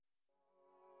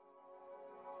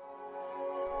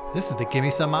This is the Gimme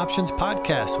Some Options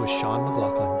podcast with Sean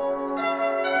McLaughlin.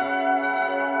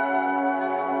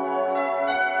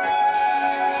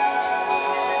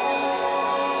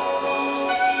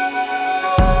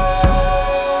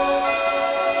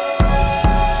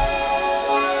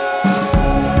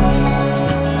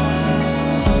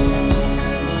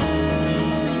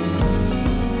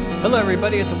 Hello,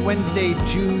 everybody. It's Wednesday,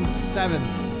 June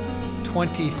 7th,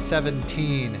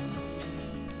 2017.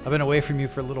 I've been away from you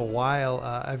for a little while.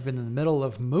 I've been in the middle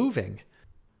of moving.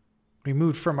 We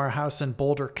moved from our house in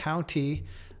Boulder County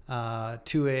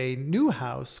to a new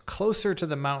house closer to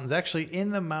the mountains, actually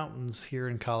in the mountains here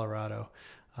in Colorado.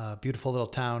 A beautiful little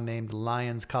town named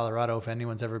Lyons, Colorado, if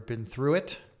anyone's ever been through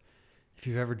it. If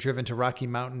you've ever driven to Rocky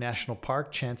Mountain National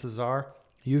Park, chances are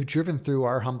you've driven through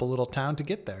our humble little town to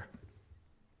get there.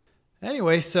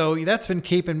 Anyway, so that's been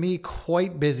keeping me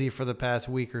quite busy for the past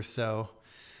week or so.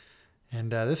 And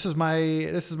this is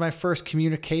my first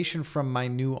communication from my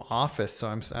new office, so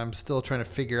I'm still trying to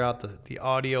figure out the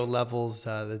audio levels.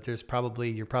 That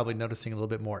you're probably noticing a little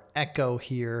bit more echo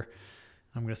here.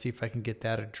 I'm going to see if I can get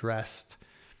that addressed.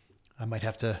 I might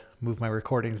have to move my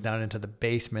recordings down into the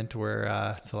basement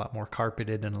where it's a lot more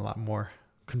carpeted and a lot more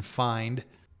confined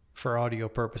for audio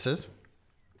purposes.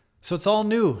 So it's all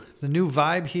new. The new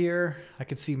vibe here. I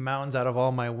can see mountains out of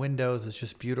all my windows. It's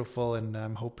just beautiful, and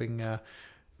I'm hoping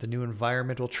the new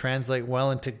environment will translate well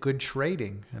into good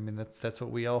trading. I mean, that's what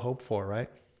we all hope for, right?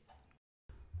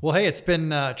 Well, hey, it's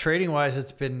been trading-wise,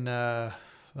 it's been a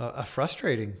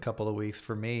frustrating couple of weeks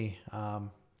for me.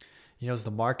 As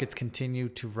the markets continue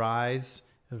to rise,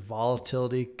 the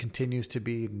volatility continues to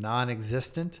be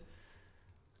non-existent.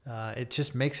 It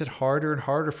just makes it harder and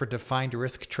harder for defined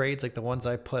risk trades like the ones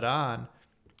I put on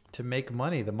to make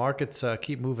money. The markets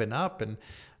keep moving up, and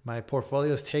my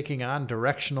portfolio is taking on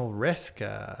directional risk.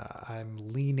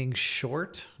 I'm leaning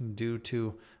short due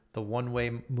to the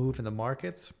one-way move in the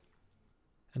markets.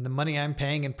 And the money I'm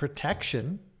paying in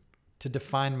protection to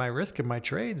define my risk in my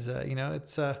trades,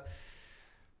 it's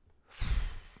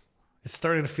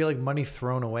starting to feel like money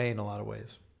thrown away in a lot of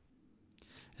ways.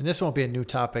 And this won't be a new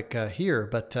topic here,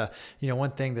 but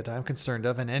one thing that I'm concerned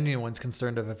of, and anyone's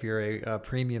concerned of if you're a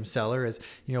premium seller, is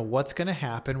what's going to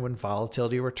happen when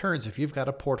volatility returns. If you've got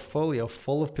a portfolio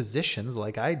full of positions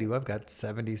like I do, I've got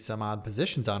 70 some odd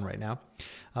positions on right now.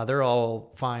 They're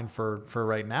all fine for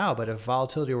right now, but if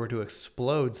volatility were to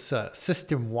explode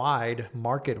system-wide,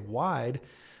 market-wide,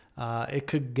 it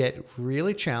could get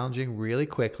really challenging really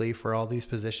quickly for all these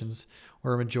positions,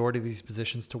 or a majority of these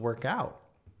positions, to work out.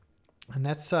 And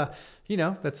that's,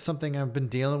 that's something I've been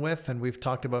dealing with, and we've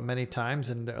talked about many times.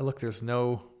 And look,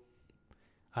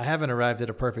 I haven't arrived at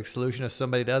a perfect solution. If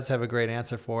somebody does have a great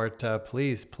answer for it,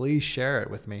 please share it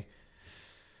with me.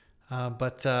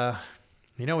 But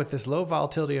with this low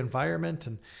volatility environment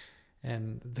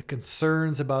and the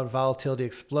concerns about volatility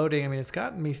exploding, I mean, it's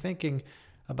gotten me thinking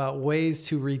about ways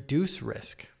to reduce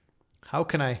risk. How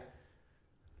can I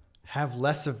have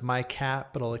less of my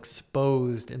capital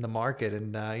exposed in the market?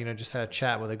 And, just had a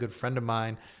chat with a good friend of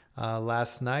mine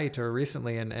last night or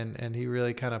recently, and he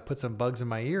really kind of put some bugs in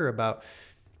my ear about,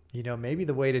 maybe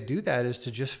the way to do that is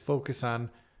to just focus on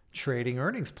trading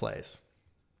earnings plays.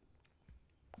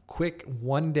 Quick,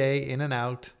 one day in and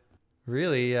out,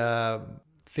 really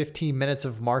 15 minutes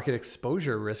of market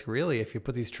exposure risk, really, if you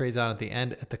put these trades on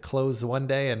at the close one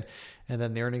day, and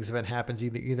then the earnings event happens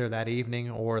either that evening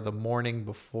or the morning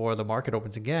before the market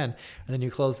opens again, and then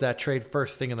you close that trade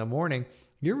first thing in the morning,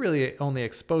 you're really only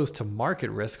exposed to market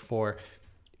risk for,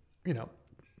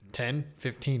 10,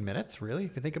 15 minutes, really,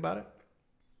 if you think about it.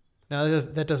 Now,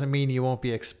 that doesn't mean you won't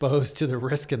be exposed to the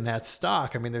risk in that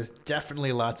stock. I mean, there's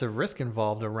definitely lots of risk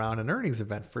involved around an earnings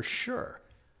event for sure.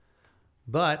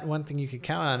 But one thing you can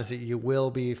count on is that you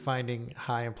will be finding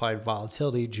high implied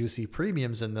volatility, juicy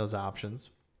premiums in those options.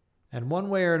 And one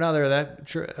way or another,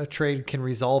 that trade can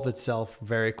resolve itself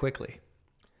very quickly.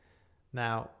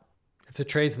 Now, if the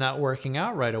trade's not working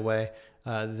out right away,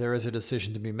 there is a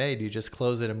decision to be made. Do you just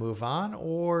close it and move on?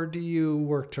 Or do you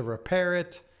work to repair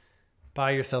it,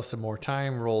 buy yourself some more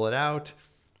time, roll it out?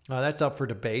 That's up for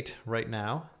debate right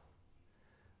now.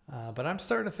 But I'm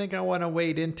starting to think I want to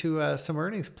wade into some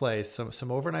earnings plays, some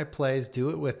overnight plays, do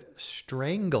it with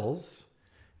strangles.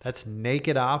 That's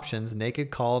naked options,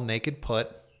 naked call, naked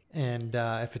put. And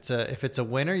if it's a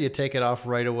winner, you take it off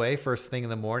right away, first thing in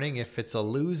the morning. If it's a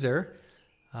loser,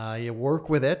 you work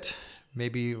with it.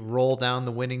 Maybe roll down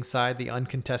the winning side, the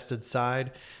uncontested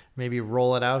side. Maybe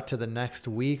roll it out to the next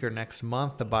week or next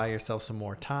month to buy yourself some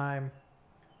more time.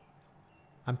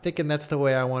 I'm thinking that's the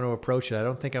way I want to approach it. I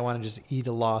don't think I want to just eat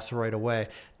a loss right away.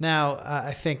 Now,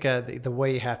 I think the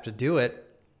way you have to do it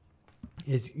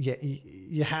is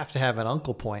you have to have an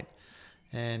uncle point.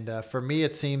 And for me,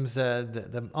 it seems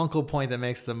the uncle point that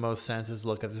makes the most sense is,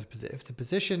 look, if the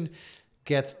position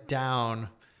gets down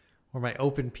where my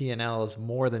open P&L is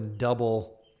more than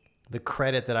double the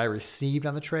credit that I received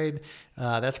on the trade,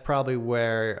 that's probably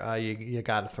where you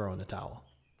got to throw in the towel.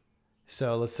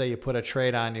 So let's say you put a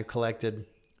trade on, you collected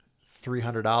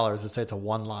 $300. Let's say it's a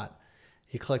one lot.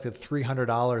 You collected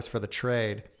 $300 for the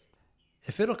trade.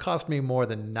 If it'll cost me more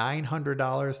than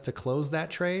 $900 to close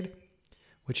that trade,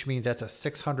 which means that's a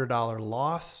 $600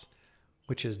 loss,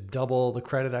 which is double the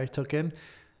credit I took in,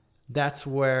 that's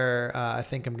where I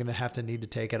think I'm going to have to need to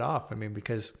take it off. I mean,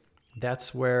 because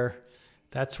that's where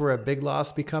a big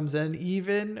loss becomes an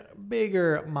even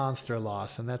bigger monster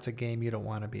loss, and that's a game you don't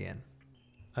want to be in.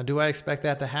 Now, do I expect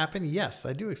that to happen? Yes,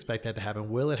 I do expect that to happen.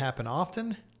 Will it happen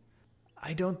often?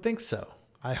 I don't think so.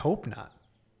 I hope not.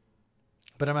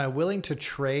 But am I willing to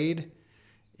trade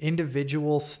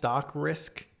individual stock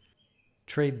risk,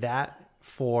 trade that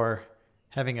for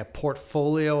having a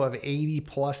portfolio of 80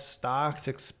 plus stocks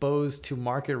exposed to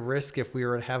market risk if we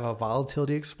were to have a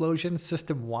volatility explosion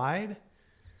system-wide?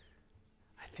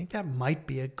 I think that might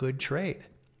be a good trade.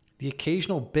 The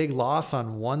occasional big loss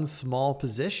on one small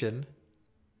position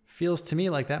feels to me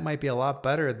like that might be a lot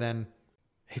better than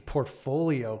a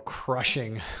portfolio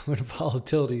crushing when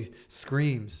volatility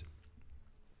screams.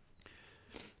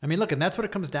 I mean, look, and that's what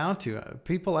it comes down to.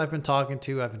 People I've been talking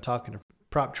to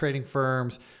prop trading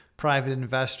firms, private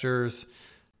investors,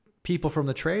 people from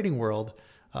the trading world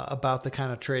about the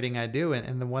kind of trading I do.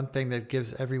 And the one thing that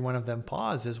gives every one of them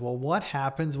pause is, well, what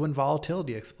happens when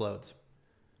volatility explodes?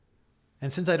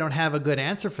 And since I don't have a good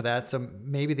answer for that, so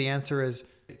maybe the answer is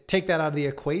take that out of the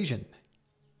equation.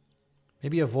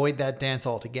 Maybe avoid that dance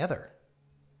altogether.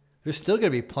 There's still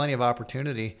going to be plenty of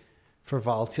opportunity for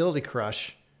volatility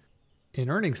crush in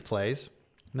earnings plays.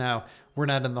 Now, we're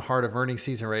not in the heart of earnings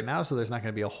season right now, so there's not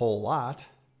going to be a whole lot.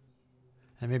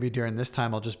 And maybe during this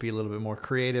time, I'll just be a little bit more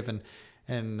creative and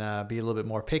be a little bit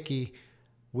more picky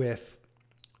with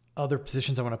other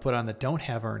positions I want to put on that don't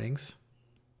have earnings,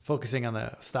 focusing on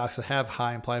the stocks that have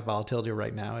high implied volatility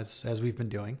right now, as we've been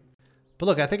doing. But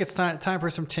look, I think it's time for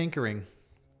some tinkering,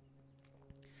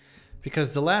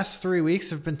 because the last 3 weeks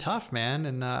have been tough, man,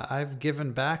 and I've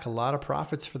given back a lot of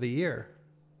profits for the year.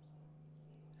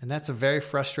 And that's a very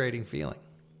frustrating feeling.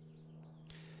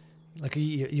 Like,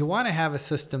 you want to have a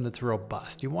system that's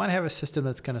robust. You want to have a system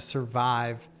that's going to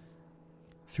survive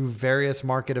through various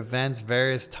market events,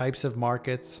 various types of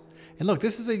markets. And look,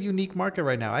 this is a unique market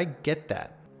right now. I get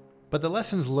that. But the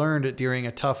lessons learned during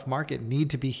a tough market need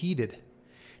to be heeded.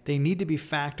 They need to be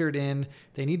factored in.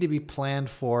 They need to be planned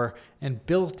for and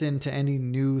built into any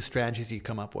new strategies you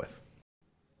come up with.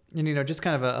 And, just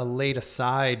kind of a laid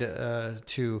aside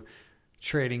to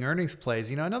trading earnings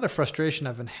plays. Another frustration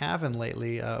I've been having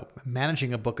lately,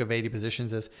 managing a book of 80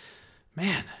 positions, is,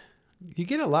 man, you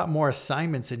get a lot more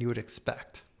assignments than you would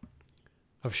expect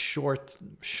of short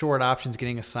options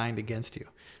getting assigned against you.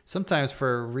 Sometimes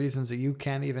for reasons that you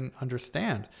can't even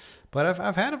understand. But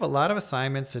I've had a lot of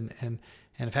assignments and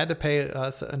I've had to pay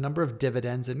a number of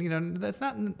dividends. And, that's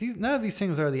none of these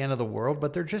things are the end of the world,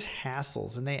 but they're just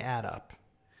hassles and they add up.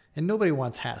 And nobody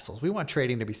wants hassles. We want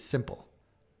trading to be simple.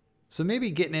 So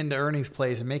maybe getting into earnings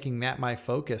plays and making that my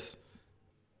focus,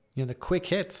 the quick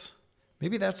hits,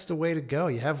 maybe that's the way to go.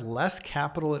 You have less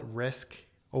capital at risk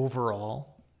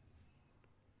overall.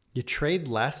 You trade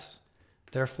less,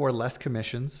 therefore less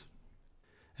commissions.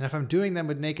 And if I'm doing them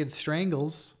with naked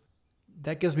strangles,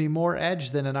 that gives me more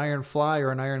edge than an iron fly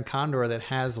or an iron condor that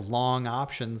has long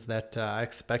options that I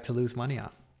expect to lose money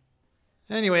on.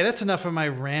 Anyway, that's enough of my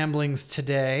ramblings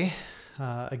today.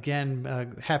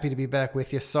 Again, happy to be back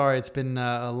with you. Sorry, it's been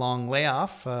a long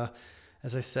layoff.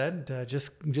 As I said,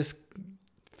 just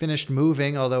finished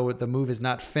moving, although the move is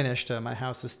not finished. My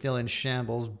house is still in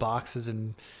shambles, boxes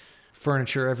and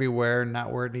furniture everywhere,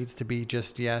 not where it needs to be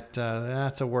just yet.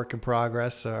 That's a work in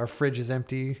progress. Our fridge is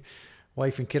empty.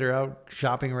 Wife and kid are out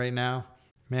shopping right now.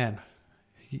 Man,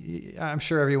 I'm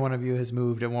sure every one of you has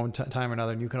moved at one time or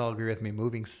another, and you can all agree with me.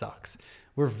 Moving sucks.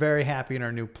 We're very happy in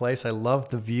our new place. I love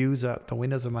the views out the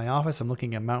windows of my office. I'm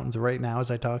looking at mountains right now as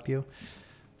I talk to you.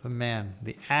 But man,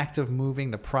 the act of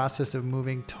moving, the process of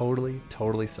moving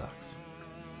totally sucks.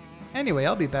 Anyway,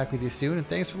 I'll be back with you soon, and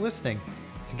thanks for listening.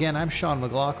 Again, I'm Sean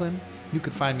McLaughlin. You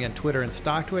can find me on Twitter and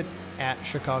StockTwits at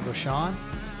ChicagoSean.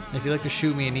 And if you'd like to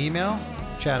shoot me an email,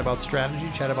 chat about strategy,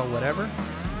 chat about whatever,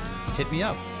 hit me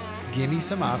up. Give me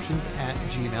some options at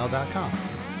gmail.com.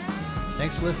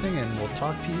 Thanks for listening, and we'll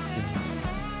talk to you soon.